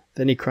ground.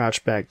 Then he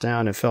crouched back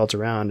down and felt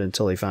around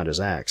until he found his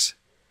axe.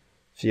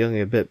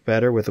 Feeling a bit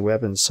better with the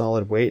weapon's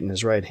solid weight in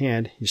his right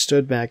hand, he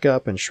stood back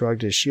up and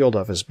shrugged his shield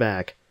off his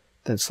back,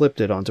 then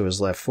slipped it onto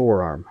his left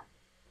forearm.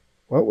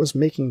 What was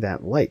making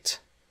that light?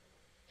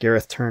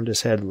 Gareth turned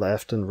his head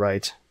left and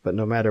right, but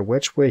no matter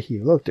which way he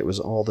looked it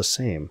was all the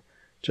same.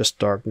 Just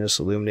darkness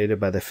illuminated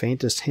by the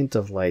faintest hint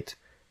of light,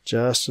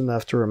 just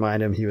enough to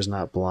remind him he was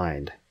not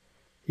blind.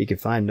 He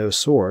could find no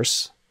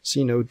source,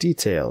 see no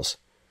details,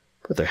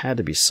 but there had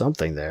to be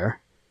something there.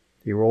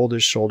 He rolled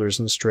his shoulders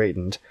and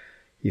straightened.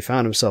 He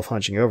found himself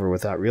hunching over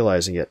without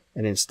realizing it,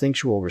 an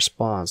instinctual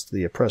response to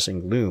the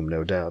oppressing gloom,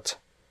 no doubt.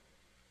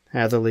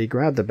 Hatherley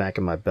grabbed the back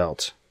of my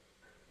belt.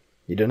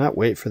 He did not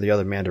wait for the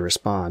other man to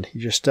respond. He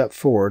just stepped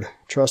forward,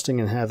 trusting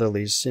in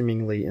Hatherley's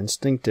seemingly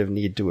instinctive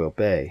need to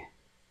obey.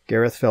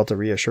 Gareth felt a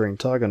reassuring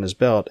tug on his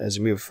belt as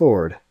he moved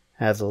forward.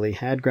 Hatherley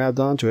had grabbed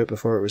onto it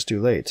before it was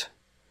too late.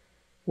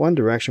 One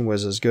direction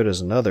was as good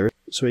as another,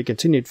 so he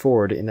continued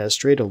forward in as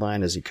straight a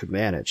line as he could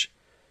manage.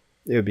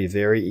 It would be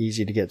very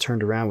easy to get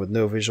turned around with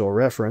no visual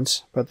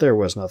reference, but there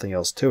was nothing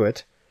else to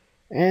it.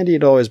 And he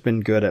had always been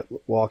good at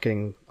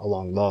walking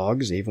along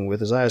logs, even with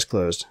his eyes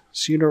closed.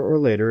 Sooner or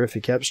later, if he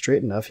kept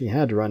straight enough, he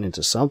had to run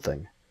into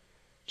something.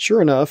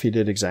 Sure enough, he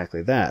did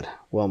exactly that.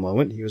 One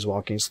moment, he was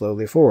walking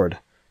slowly forward.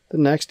 The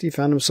next, he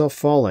found himself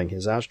falling,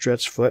 his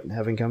outstretched foot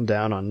having come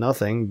down on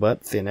nothing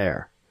but thin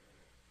air.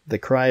 The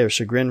cry of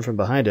chagrin from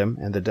behind him,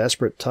 and the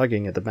desperate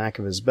tugging at the back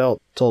of his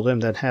belt, told him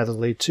that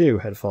Hatherley, too,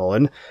 had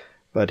fallen,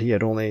 but he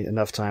had only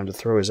enough time to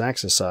throw his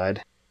axe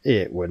aside.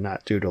 It would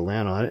not do to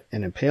land on it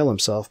and impale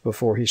himself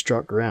before he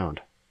struck ground.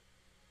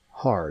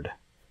 Hard.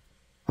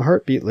 A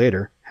heartbeat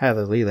later,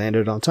 Hatherley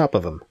landed on top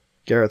of him.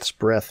 Gareth's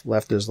breath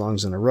left his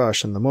lungs in a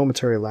rush, and the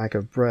momentary lack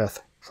of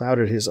breath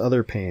clouded his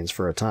other pains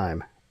for a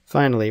time.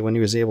 Finally, when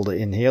he was able to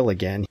inhale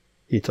again,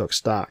 he took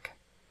stock.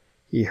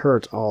 He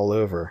hurt all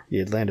over. He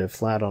had landed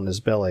flat on his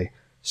belly,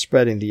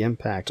 spreading the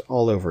impact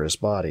all over his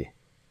body.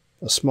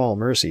 A small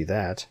mercy,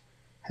 that.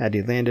 Had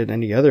he landed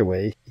any other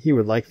way, he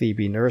would likely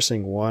be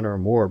nursing one or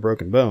more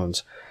broken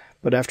bones,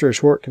 but after a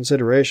short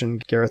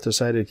consideration, Gareth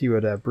decided he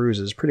would have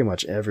bruises pretty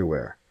much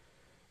everywhere.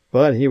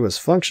 But he was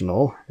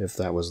functional, if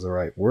that was the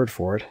right word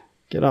for it.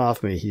 "Get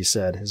off me," he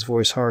said, his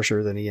voice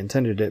harsher than he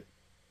intended it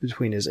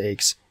between his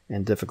aches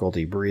and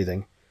difficulty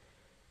breathing.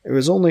 It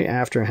was only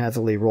after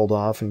Hatherley rolled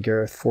off and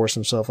Gareth forced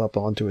himself up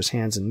onto his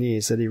hands and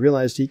knees that he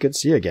realized he could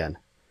see again.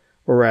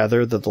 Or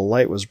rather, that the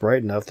light was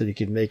bright enough that he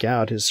could make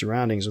out his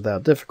surroundings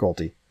without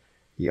difficulty.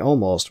 He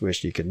almost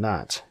wished he could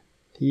not.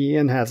 He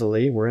and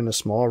Hatherley were in a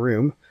small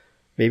room,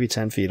 maybe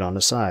 10 feet on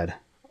a side.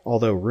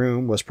 Although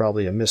room was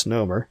probably a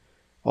misnomer,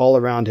 all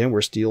around him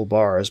were steel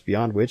bars,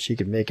 beyond which he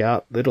could make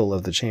out little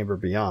of the chamber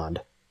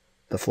beyond.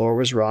 The floor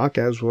was rock,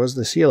 as was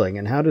the ceiling,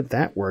 and how did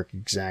that work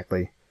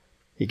exactly?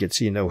 He could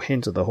see no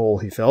hint of the hole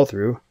he fell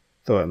through,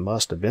 though it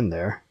must have been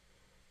there.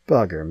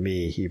 "Bugger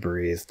me," he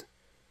breathed.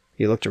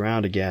 He looked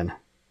around again.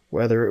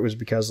 Whether it was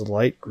because the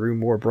light grew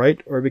more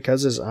bright, or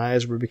because his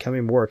eyes were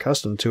becoming more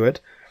accustomed to it,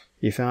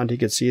 he found he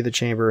could see the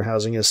chamber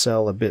housing his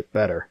cell a bit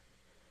better.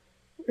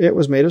 It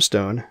was made of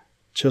stone,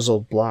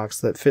 chiseled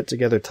blocks that fit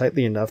together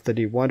tightly enough that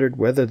he wondered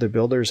whether the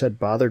builders had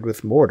bothered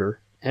with mortar,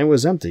 and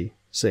was empty,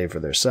 save for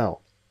their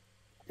cell.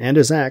 And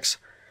his axe,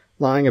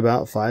 lying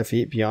about 5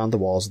 feet beyond the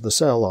walls of the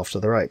cell off to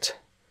the right.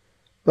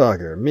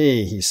 "Bugger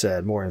me," he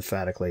said more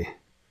emphatically.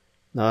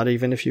 Not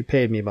even if you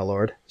paid me, my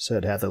lord,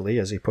 said Hatherley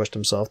as he pushed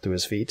himself to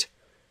his feet.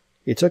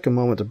 He took a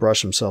moment to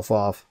brush himself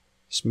off,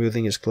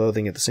 smoothing his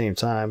clothing at the same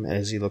time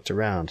as he looked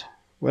around.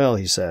 Well,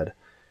 he said,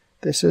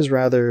 this is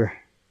rather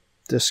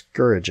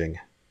discouraging.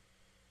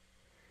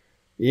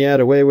 He had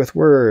a way with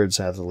words,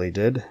 Hatherley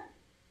did.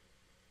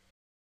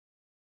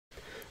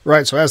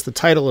 Right, so as the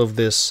title of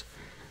this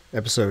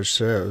episode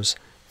shows,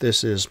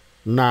 this is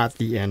not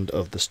the end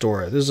of the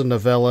story. This is a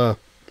novella,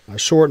 a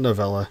short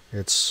novella.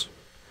 It's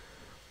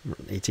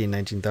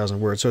 19,000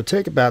 words. So it'll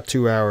take about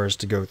 2 hours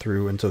to go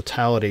through in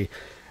totality.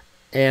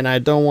 And I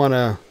don't want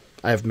to...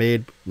 I've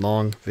made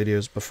long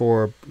videos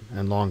before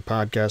and long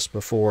podcasts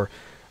before,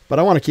 but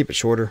I want to keep it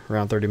shorter,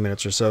 around 30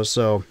 minutes or so.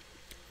 So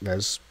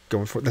that's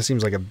going for... That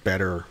seems like a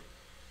better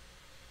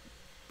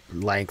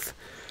length.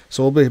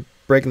 So we'll be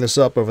breaking this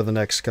up over the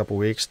next couple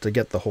weeks to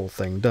get the whole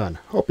thing done.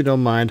 Hope you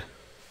don't mind.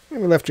 We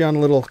left you on a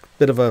little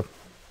bit of a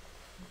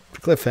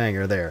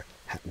cliffhanger there.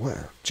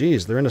 Well,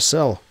 geez, they're in a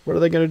cell. What are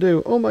they going to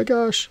do? Oh my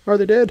gosh, are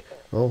they dead?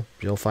 Well,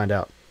 you'll find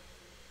out.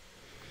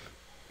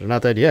 They're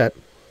not dead yet,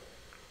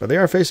 but they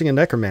are facing a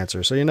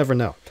necromancer, so you never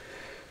know.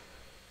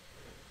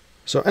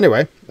 So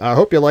anyway, I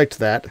hope you liked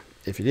that.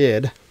 If you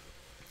did,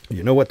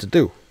 you know what to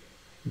do.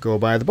 Go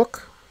buy the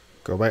book.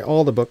 Go buy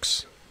all the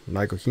books.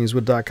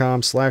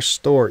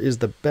 michaelkingswood.com/store is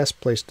the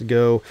best place to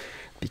go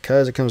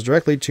because it comes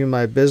directly to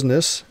my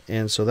business,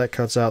 and so that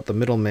cuts out the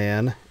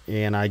middleman,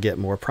 and I get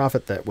more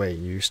profit that way.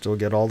 You still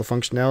get all the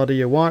functionality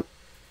you want.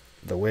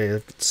 The way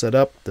it's set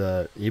up,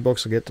 the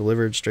ebooks will get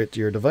delivered straight to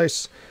your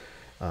device.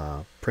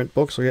 Print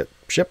books will get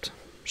shipped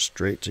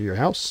straight to your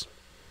house.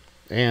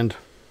 And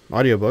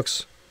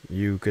audiobooks,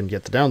 you can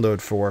get the download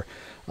for.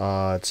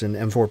 It's in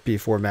M4P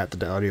format, the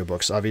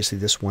audiobooks. Obviously,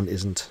 this one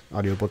isn't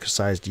audiobook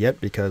sized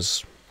yet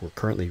because we're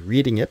currently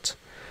reading it.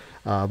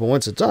 But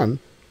once it's done,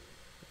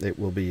 it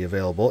will be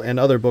available. And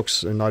other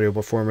books in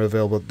audiobook form are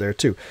available there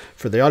too.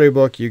 For the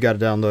audiobook, you got to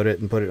download it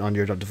and put it on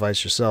your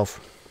device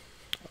yourself.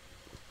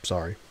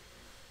 Sorry.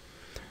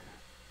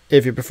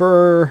 If you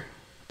prefer,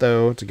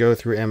 though, to go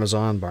through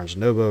Amazon, Barnes &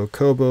 Noble,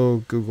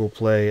 Kobo, Google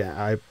Play,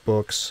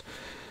 iBooks,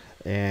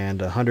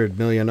 and 100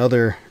 million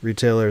other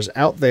retailers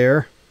out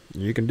there,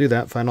 you can do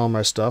that. Find all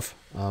my stuff.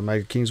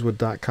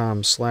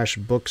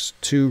 MikeKingswood.com/books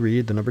to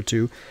read, the number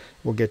 2,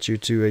 will get you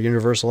to a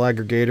universal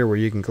aggregator where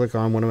you can click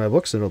on one of my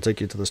books and it'll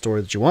take you to the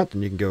story that you want,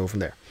 and you can go from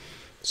there.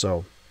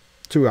 So,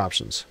 2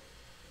 options.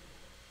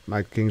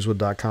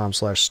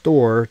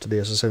 MikeKingswood.com/store to the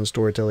SSN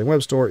Storytelling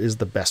web store is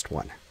the best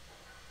one.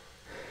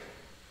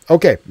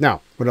 Okay,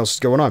 now, what else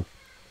is going on?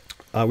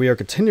 We are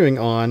continuing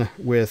on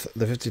with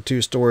the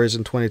 52 Stories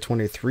in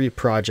 2023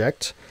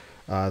 project.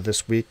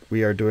 This week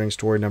we are doing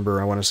story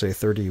number, I want to say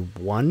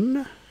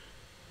 31.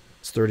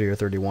 It's 30 or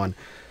 31.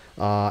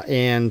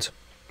 And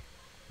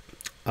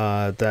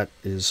that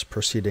is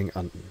proceeding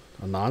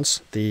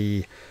announced.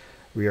 We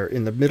are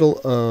in the middle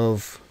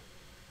of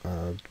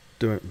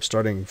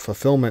starting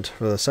fulfillment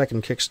for the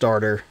second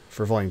Kickstarter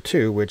for Volume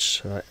 2,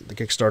 which the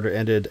Kickstarter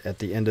ended at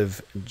the end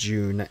of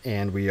June,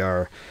 and we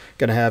are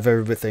going to have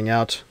everything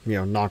out,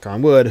 knock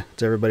on wood,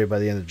 to everybody by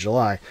the end of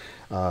July.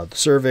 The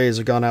surveys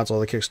have gone out to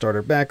all the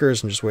Kickstarter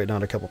backers. I'm just waiting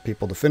on a couple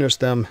people to finish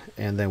them,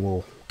 and then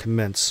we'll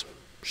commence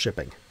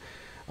shipping.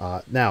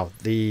 Now,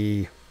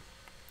 the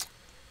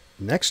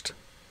next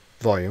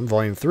volume,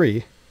 Volume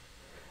 3,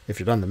 if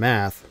you've done the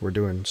math, we're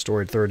doing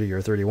story 30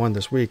 or 31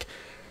 this week.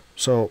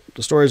 So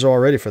the stories are all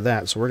ready for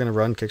that. So we're going to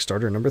run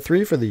Kickstarter number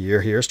 3 for the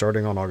year here,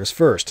 starting on August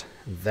 1st.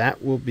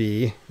 That will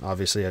be,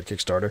 obviously, at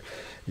Kickstarter.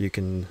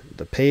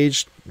 The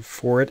page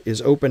for it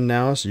is open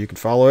now, so you can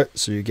follow it,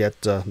 so you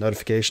get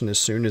notification as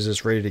soon as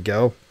it's ready to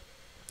go.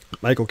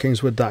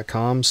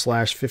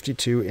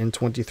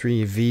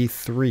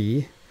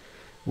 michaelkingswood.com/52in23v3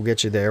 will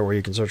get you there, where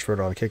you can search for it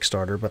on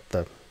Kickstarter, but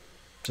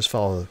just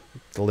follow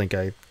the link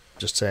I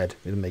just said.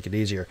 It'll make it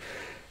easier.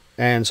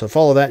 And so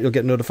follow that. You'll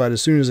get notified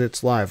as soon as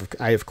it's live.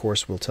 I, of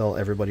course, will tell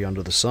everybody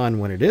under the sun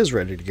when it is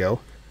ready to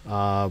go.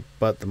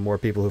 But the more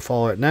people who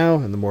follow it now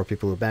and the more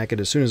people who back it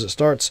as soon as it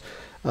starts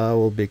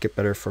will make it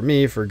better for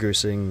me for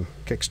goosing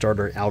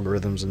Kickstarter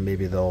algorithms, and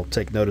maybe they'll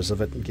take notice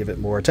of it and give it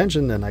more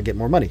attention, and I get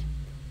more money.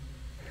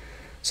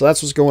 So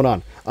that's what's going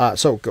on.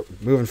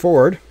 Moving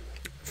forward,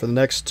 for the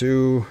next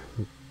 2,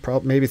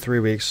 maybe 3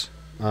 weeks,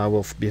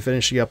 we'll be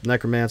finishing up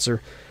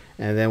Necromancer,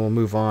 and then we'll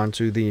move on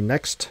to the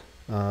next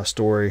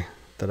story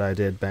that I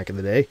did back in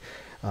the day,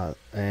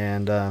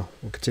 and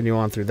we'll continue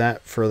on through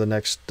that for the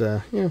next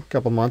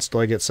couple months till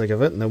I get sick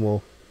of it, and then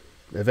we'll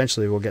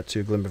eventually get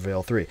to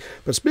Glimmervale 3.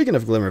 But speaking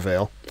of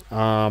Glimmervale,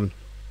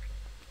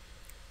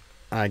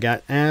 I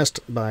got asked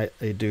by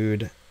a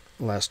dude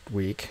last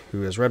week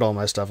who has read all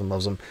my stuff and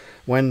loves them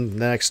when the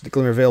next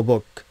Glimmervale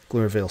book,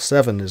 Glimmervale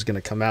 7, is going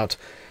to come out,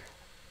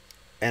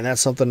 and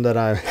that's something that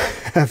I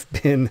have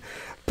been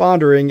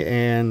pondering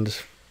and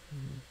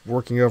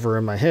working over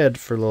in my head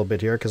for a little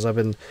bit here, because I've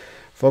been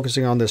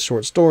focusing on this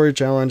short story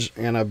challenge,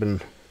 and I've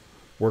been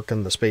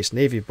working the Space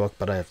Navy book,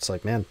 but it's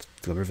like, man,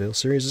 Glimmervale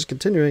series is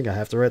continuing. I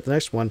have to write the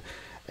next one,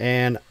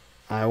 and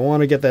I want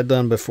to get that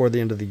done before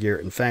the end of the year.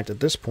 In fact, at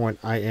this point,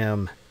 I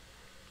am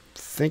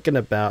thinking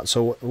about,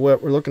 so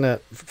what we're looking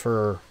at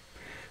for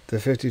the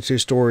 52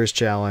 Stories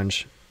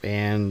Challenge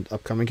and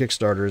upcoming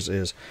Kickstarters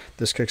is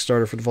this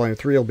Kickstarter for the Volume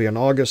 3 will be in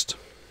August,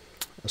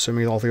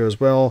 assuming all goes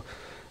well.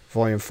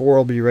 Volume 4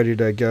 will be ready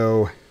to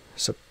go.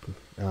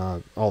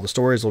 All the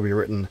stories will be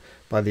written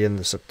by the end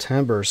of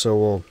September, so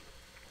we'll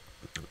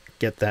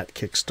get that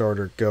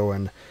Kickstarter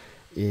going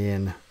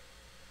in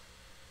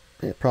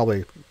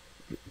probably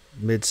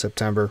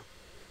mid-September,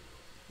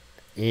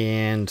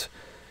 and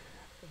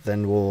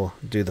then we'll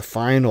do the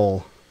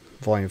final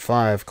Volume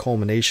 5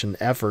 culmination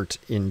effort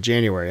in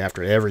January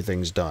after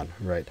everything's done,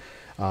 right?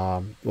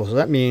 Well, so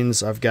that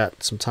means I've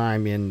got some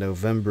time in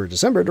November,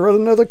 December to run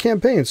another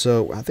campaign.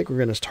 So I think we're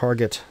going to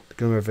target the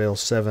Glimmervale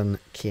 7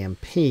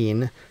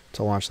 campaign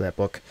to launch that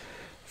book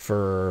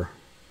for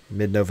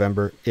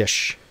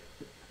mid-November-ish.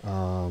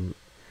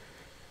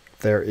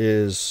 There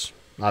is,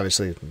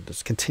 obviously,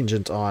 it's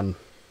contingent on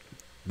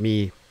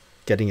me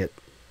getting it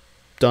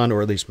done,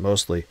 or at least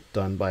mostly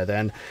done by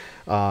then,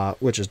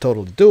 which is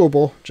totally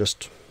doable.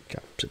 Just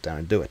sit down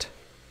and do it.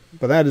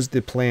 But that is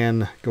the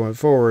plan going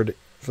forward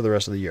for the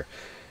rest of the year.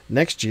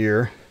 Next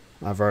year,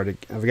 I've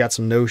got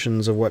some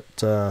notions of what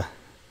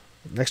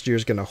next year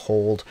is going to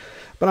hold,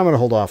 but I'm going to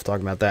hold off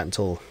talking about that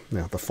until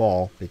the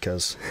fall,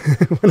 because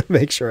I want to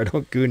make sure I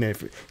don't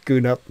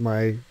goon up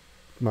my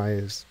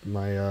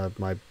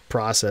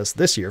process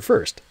this year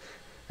first,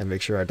 and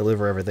make sure I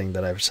deliver everything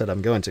that I've said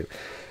I'm going to.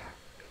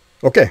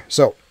 Okay,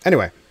 so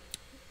anyway,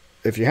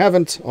 if you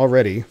haven't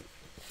already,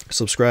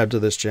 subscribe to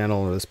this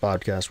channel or this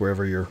podcast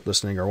wherever you're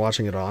listening or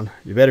watching it on.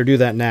 You better do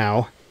that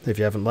now. If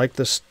you haven't liked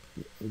this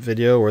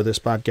video or this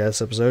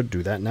podcast episode,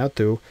 do that now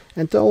too,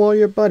 and tell all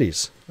your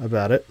buddies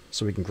about it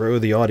so we can grow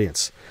the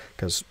audience.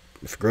 Because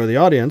if we grow the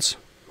audience,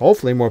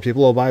 hopefully more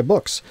people will buy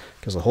books,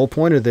 because the whole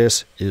point of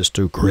this is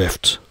to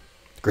grifting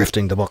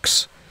the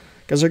books,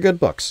 because they're good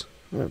books.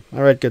 I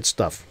write good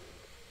stuff.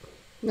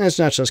 And it's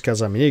not just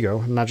because I'm an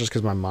ego, not just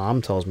because my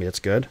mom tells me it's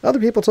good. Other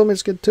people tell me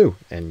it's good too,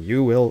 and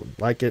you will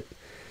like it.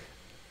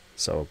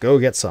 So go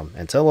get some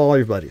and tell all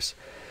your buddies.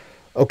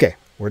 Okay,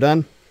 we're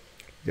done.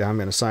 Yeah, I'm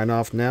going to sign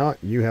off now.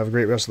 You have a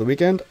great rest of the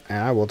weekend,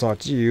 and I will talk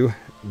to you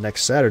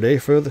next Saturday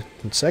for the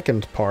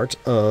second part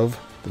of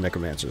the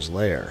Necromancer's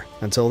Lair.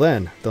 Until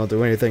then, don't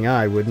do anything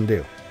I wouldn't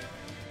do.